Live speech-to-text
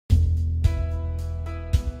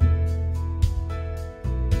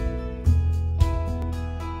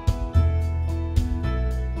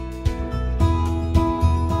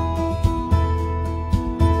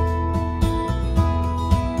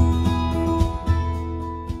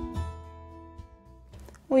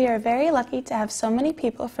We are very lucky to have so many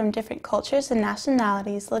people from different cultures and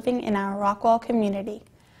nationalities living in our Rockwall community.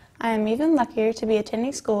 I am even luckier to be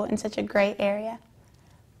attending school in such a great area.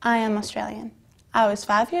 I am Australian. I was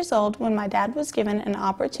 5 years old when my dad was given an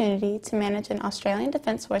opportunity to manage an Australian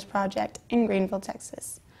Defence Force project in Greenville,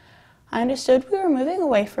 Texas. I understood we were moving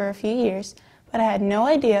away for a few years, but I had no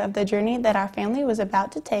idea of the journey that our family was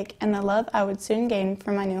about to take and the love I would soon gain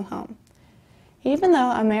for my new home. Even though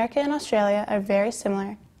America and Australia are very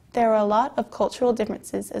similar, there are a lot of cultural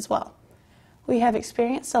differences as well. We have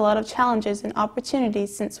experienced a lot of challenges and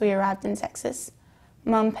opportunities since we arrived in Texas.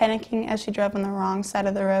 Mom panicking as she drove on the wrong side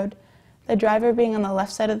of the road, the driver being on the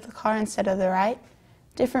left side of the car instead of the right,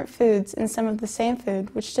 different foods and some of the same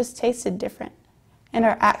food which just tasted different, and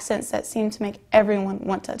our accents that seemed to make everyone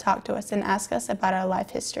want to talk to us and ask us about our life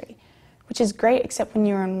history, which is great except when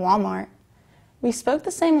you're in Walmart. We spoke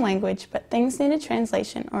the same language, but things needed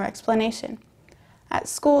translation or explanation. At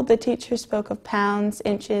school, the teacher spoke of pounds,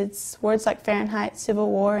 inches, words like Fahrenheit, Civil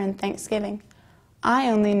War, and Thanksgiving. I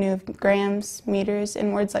only knew of grams, meters,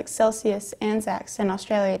 and words like Celsius, Anzacs, and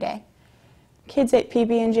Australia Day. Kids ate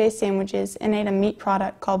PB&J sandwiches and ate a meat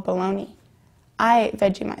product called bologna. I ate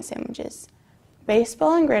Vegemite sandwiches.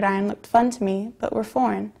 Baseball and gridiron looked fun to me, but were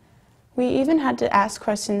foreign. We even had to ask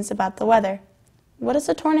questions about the weather. What is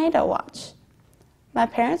a tornado watch? My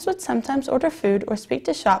parents would sometimes order food or speak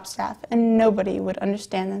to shop staff, and nobody would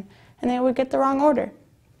understand them, and they would get the wrong order.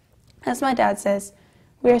 As my dad says,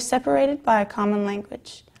 we are separated by a common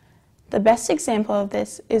language. The best example of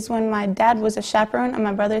this is when my dad was a chaperone at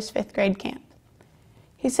my brother's 5th grade camp.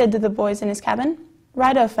 He said to the boys in his cabin,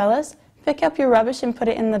 "Righto, fellas, pick up your rubbish and put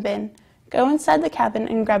it in the bin. Go inside the cabin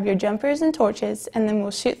and grab your jumpers and torches, and then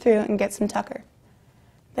we'll shoot through and get some tucker."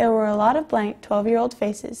 There were a lot of blank 12-year-old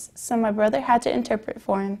faces, so my brother had to interpret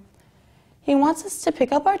for him. He wants us to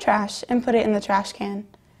pick up our trash and put it in the trash can,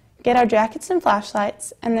 get our jackets and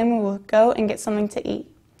flashlights, and then we will go and get something to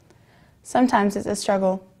eat. Sometimes it's a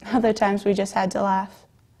struggle, other times we just had to laugh.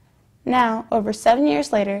 Now, over 7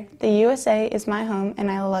 years later, the USA is my home and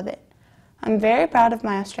I love it. I'm very proud of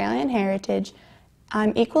my Australian heritage.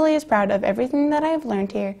 I'm equally as proud of everything that I have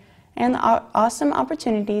learned here and the awesome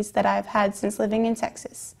opportunities that I have had since living in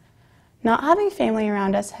Texas. Not having family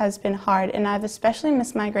around us has been hard, and I've especially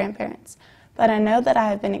missed my grandparents, but I know that I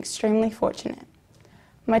have been extremely fortunate.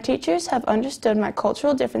 My teachers have understood my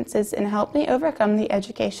cultural differences and helped me overcome the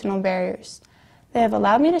educational barriers. They have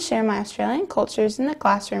allowed me to share my Australian cultures in the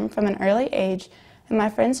classroom from an early age, and my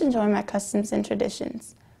friends enjoy my customs and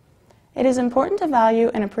traditions. It is important to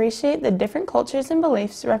value and appreciate the different cultures and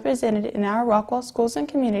beliefs represented in our Rockwall schools and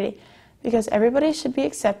community because everybody should be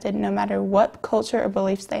accepted no matter what culture or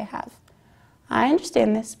beliefs they have. I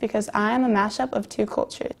understand this because I am a mashup of two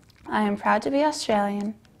cultures. I am proud to be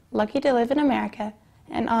Australian, lucky to live in America,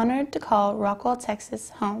 and honored to call Rockwall, Texas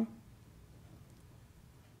home.